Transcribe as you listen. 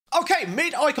Okay,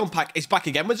 mid-icon pack is back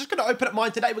again. We're just going to open up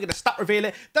mine today. We're going to stat reveal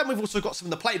it. Then we've also got some of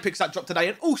the player picks that dropped today.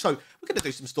 And also, we're going to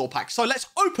do some store packs. So let's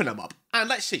open them up and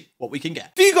let's see what we can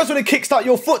get. If you guys want to kickstart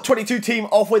your Foot 22 team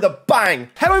off with a bang,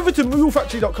 head over to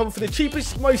moolfactory.com for the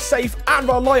cheapest, most safe and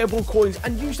reliable coins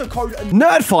and use the code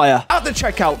NerdFire at the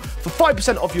checkout for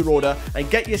 5% off your order and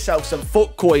get yourself some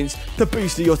Foot coins to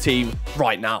boost your team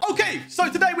right now. Okay,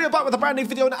 so today we are back with a brand new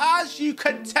video, and as you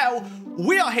can tell,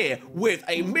 we are here with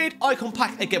a mid-icon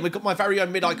pack. Again, we've got my very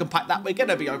own mid-icon pack that we're going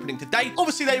to be opening today.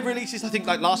 Obviously, they released this, I think,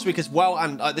 like last week as well,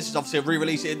 and this is obviously a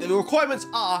re-release. The requirements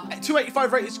are a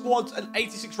 285 rated squad, an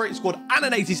 86 rated squad, and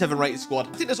an 87 rated squad.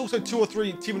 I think there's also 2 or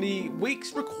 3 Team of the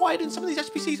Weeks required in some of these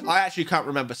SBCs. I actually can't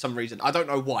remember some reason. I don't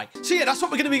know why. So yeah, that's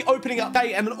what we're going to be opening up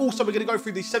today, and then also we're going to go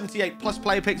through these 78 plus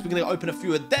player picks. We're going to open a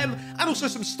few of them, and also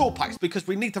some store packs, because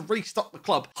we need to restock the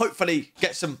club. Hopefully,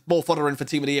 get some more fodder in for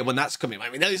Team of the Year when that's coming. I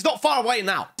mean, it's not far away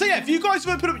now. So yeah, if you guys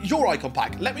have opened up your icon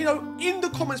pack, let me know in the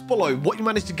comments below what you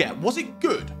managed to get. Was it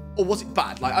good or was it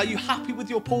bad? Like, are you happy with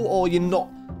your pull or you're not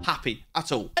happy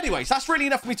at all? Anyways, that's really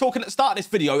enough for me talking at the start of this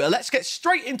video. Let's get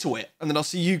straight into it, and then I'll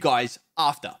see you guys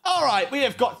after. All right, we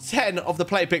have got 10 of the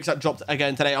player picks that dropped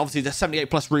again today. Obviously, the 78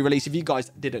 plus re-release, if you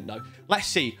guys didn't know. Let's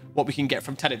see what we can get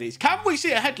from 10 of these. Can we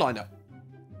see a headliner?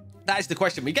 That is the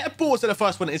question. We get a board to the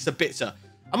first one. It's a Bitzer.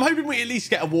 I'm hoping we at least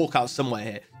get a walkout somewhere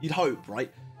here. You'd hope,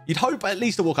 right? You'd hope at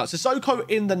least a walkout. Sissoko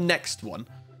in the next one.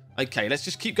 Okay, let's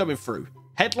just keep going through.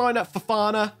 Headliner,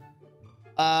 Fofana,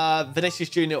 Vinicius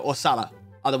Jr. or Salah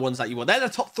are the ones that you want. They're the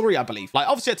top 3, I believe. Like,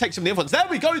 obviously, I take some of the other ones. There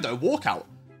we go, though. Walkout.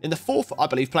 In the 4th, I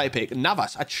believe, player pick.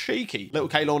 Navas, a cheeky little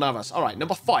Keylor Navas. All right,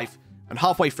 number 5. And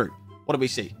halfway through, what do we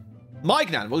see?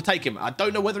 Maignan, we'll take him. I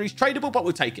don't know whether he's tradable, but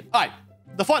we'll take him. All right,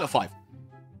 the final 5.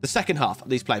 The second half of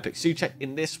these player picks. Suchek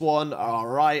in this one. All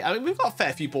right. I mean, we've got a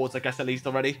fair few boards, I guess, at least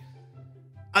already.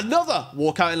 Another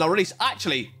walkout in Lloris.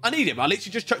 Actually, I need him. I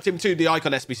literally just chucked him to the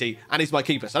Icon SBC, and he's my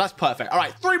keeper, so that's perfect. All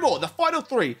right, 3 more. The final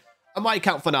 3 are my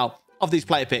account for now of these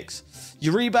player picks.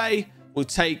 Uribe will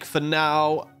take for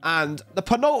now, and the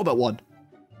penultimate one.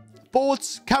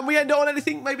 Boards. Can we end it on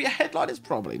anything? Maybe a headline? It's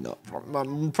probably not.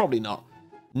 Probably not.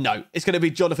 No, it's going to be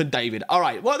Jonathan David. All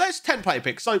right, well, there's 10 player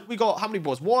picks. So we got how many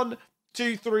boards? 1,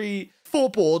 2, 3, 4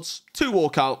 boards, 2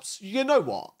 walkouts. You know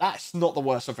what? That's not the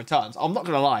worst of returns. I'm not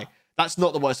going to lie. That's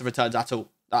not the worst of returns at all.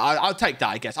 I'll take that,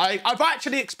 I guess. I've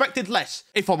actually expected less,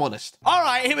 if I'm honest. All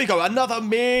right, here we go. Another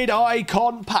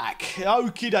mid-icon pack.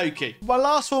 Okie dokie. My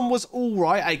last one was all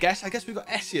right, I guess. I guess we've got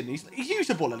Essien. He's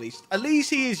usable, at least. At least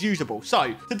he is usable.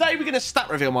 So, today we're going to stat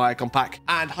reveal my icon pack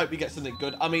and hope we get something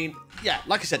good. I mean, yeah,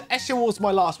 like I said, Essien was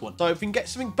my last one. So, if we can get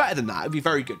something better than that, it'd be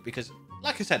very good, because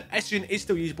like I said, Essien is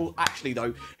still usable. Actually,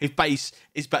 though, his base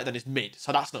is better than his mid,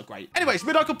 so that's not great. Anyways,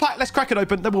 mid-icon pack, let's crack it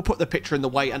open. Then we'll put the picture in the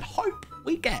way and hope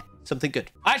we get something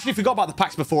good. I actually forgot about the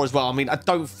packs before as well. I mean, I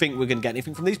don't think we're going to get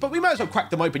anything from these, but we might as well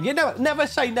crack them open. You never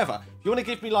say never. If you want to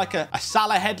give me like a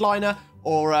Salah headliner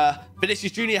or a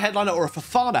Vinicius Jr. headliner or a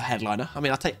Fofana headliner, I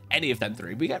mean, I'll take any of them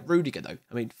 3. We get Rudiger, though.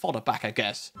 I mean, fodder back, I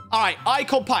guess. All right,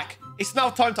 icon pack. It's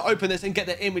now time to open this and get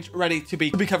the image ready to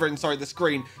be covering, the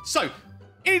screen. So,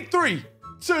 in 3,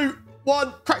 2,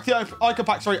 1, crack the icon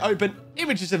pack, open,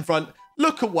 images in front,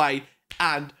 look away,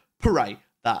 and pray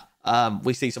that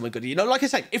we see something good. You know, like I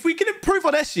said, if we can improve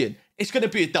on Essien, it's going to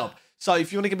be a dub. So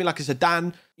if you want to give me like a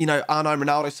Zidane, you know, Arno,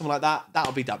 Ronaldo, something like that,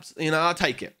 that'll be dubs. You know, I'll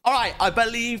take it. All right, I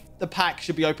believe the pack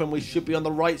should be open. We should be on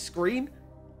the right screen,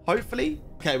 hopefully.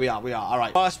 Okay, we are. All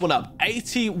right, first one up,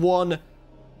 81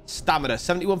 stamina,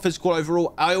 71 physical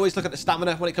overall. I always look at the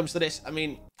stamina when it comes to this. I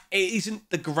mean, it isn't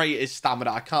the greatest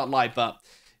stamina, I can't lie, but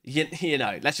you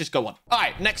know, let's just go on. All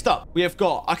right, next up, we have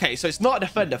got, okay, so it's not a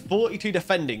defender, 42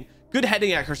 defending, good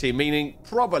heading accuracy, meaning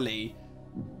probably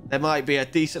there might be a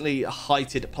decently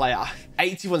heighted player.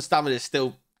 81 stamina is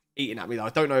still eating at me, though. I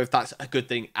don't know if that's a good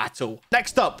thing at all.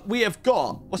 Next up, we have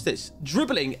got, what's this?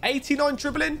 Dribbling, 89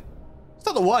 dribbling. It's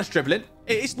not the worst dribbling.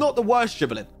 It's not the worst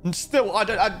dribbling. And still,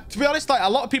 to be honest, like a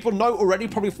lot of people know already,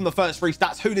 probably from the first 3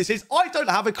 stats, who this is. I don't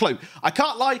have a clue. I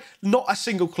can't lie, not a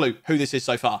single clue who this is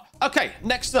so far. Okay,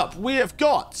 next up, we have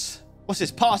got, what's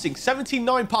this? Passing,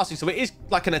 79 passing. So it is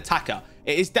like an attacker.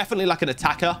 It is definitely like an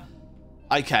attacker.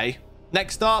 Okay.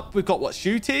 Next up, we've got what?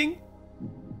 Shooting?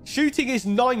 Shooting is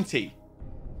 90.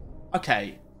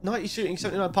 Okay. 90 shooting,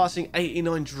 79 passing,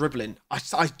 89 dribbling.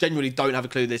 I genuinely don't have a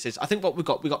clue who this is. I think what we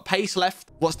got pace left.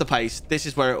 What's the pace? This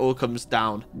is where it all comes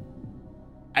down.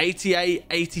 88,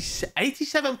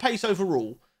 87 pace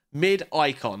overall. Mid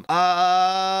icon.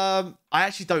 I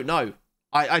actually don't know.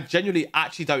 I genuinely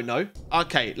actually don't know.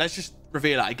 Okay, let's just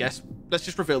reveal it, I guess. Let's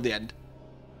just reveal the end.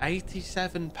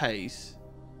 87 pace.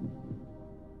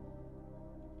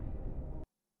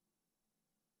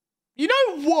 You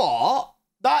know what?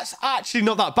 That's actually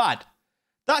not that bad.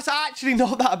 That's actually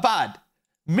not that bad.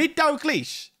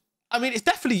 Mid-Dalglish. I mean, it's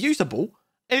definitely usable.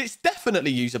 It's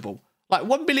definitely usable. Like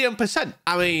 1,000,000%.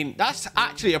 I mean, that's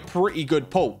actually a pretty good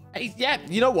pull. Yeah,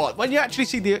 you know what? When you actually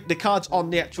see the cards on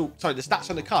the actual, sorry, the stats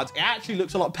on the cards, it actually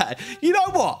looks a lot better. You know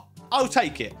what? I'll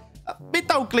take it.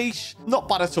 Mid-Dalglish, not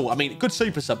bad at all. I mean, good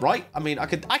super sub, right? I mean, I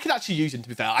could actually use him, to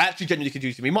be fair. I actually genuinely could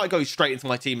use him. He might go straight into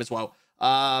my team as well.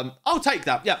 I'll take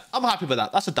that. Yeah, I'm happy with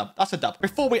that. That's a dub. That's a dub.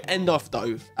 Before we end off,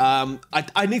 though,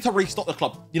 I need to restock the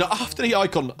club. You know, after the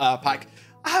icon pack,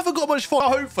 I haven't got much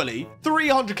fodder. Hopefully,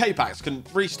 300k packs can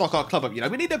restock our club up. You know,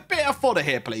 we need a bit of fodder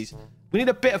here, please. We need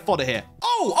a bit of fodder here.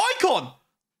 Oh, icon!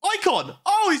 Icon!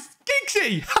 Oh, it's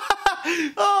Giggsy!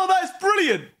 Oh, that's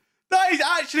brilliant. That is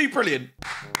actually brilliant.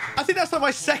 I think that's like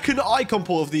my second icon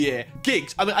pull of the year.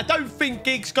 Giggs. I mean, I don't think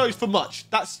Giggs goes for much.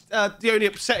 That's the only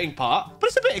upsetting part. But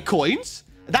it's a bit of coins.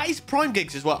 That is prime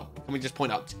Giggs as well. Can we just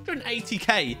point out?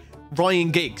 280k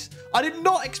Ryan Giggs. I did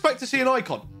not expect to see an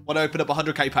icon when I opened up a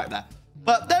 100k pack there.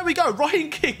 But there we go. Ryan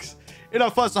Giggs in our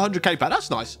first 100k pack.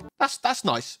 That's nice. That's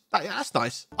nice. That's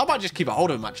nice. I might just keep a hold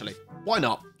of him, actually. Why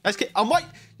not?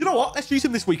 You know what? Let's use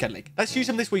him this weekend league. Let's use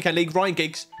him this weekend league. Ryan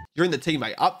Giggs, you're in the team,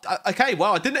 mate. Okay,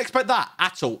 well, I didn't expect that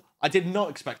at all. I did not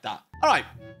expect that. All right.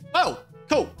 Well,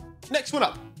 cool. Next one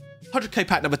up. 100k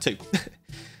pack number 2.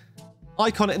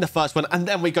 Icon in the first one, and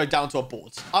then we go down to our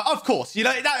boards. Of course, you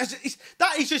know,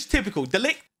 that is just typical.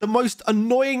 Delict, the most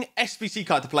annoying SBC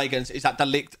card to play against is that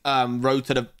Delict road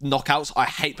to the knockouts. I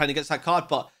hate playing against that card,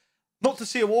 but not to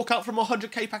see a walkout from a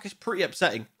 100k pack is pretty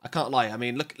upsetting. I can't lie. I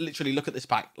mean, literally look at this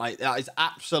pack. Like, that is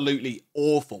absolutely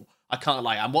awful. I can't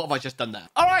lie. And what have I just done there?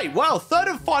 All right, well, third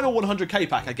and final 100k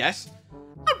pack, I guess.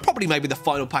 And probably maybe the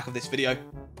final pack of this video.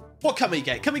 What can we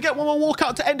get? Can we get one more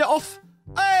walkout to end it off?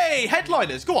 Hey,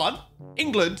 headliners, go on.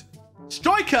 England,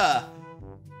 striker,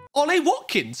 Ollie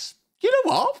Watkins. You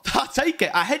know what? I'll take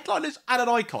it. A headliners and an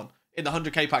icon in the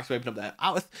 100k packs we opened up there.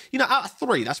 Out of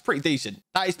 3, that's pretty decent.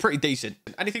 That is pretty decent.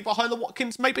 Anything behind the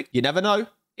Watkins, maybe? You never know.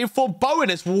 In for Bowen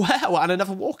as well, and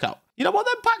another walkout. You know what?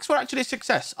 Them packs were actually a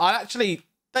success.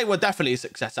 They were definitely a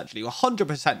success, actually.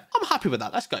 100%. I'm happy with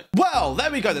that. Let's go. Well, there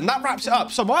we go then. That wraps it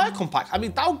up. So my icon pack, I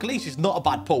mean, Dalglish is not a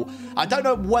bad pull. I don't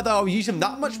know whether I'll use him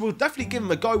that much. We'll definitely give him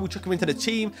a go. We'll chuck him into the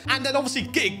team. And then obviously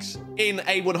Giggs in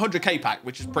a 100k pack,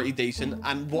 which is pretty decent.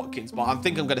 And Watkins, but I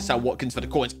think I'm going to sell Watkins for the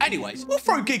coins. Anyways, we'll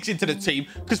throw Giggs into the team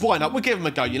because why not? We'll give him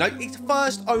a go, you know. It's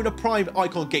first owner prime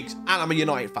icon Giggs, and I'm a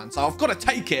United fan. So I've got to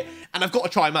take it and I've got to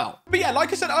try him out. But yeah,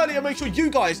 like I said earlier, make sure you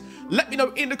guys let me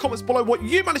know in the comments below what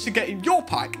you managed to get in your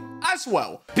pack as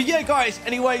well. But yeah, guys,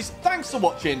 anyways, thanks for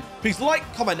watching. Please like,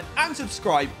 comment, and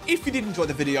subscribe if you did enjoy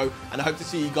the video, and I hope to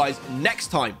see you guys next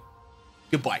time.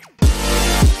 Goodbye.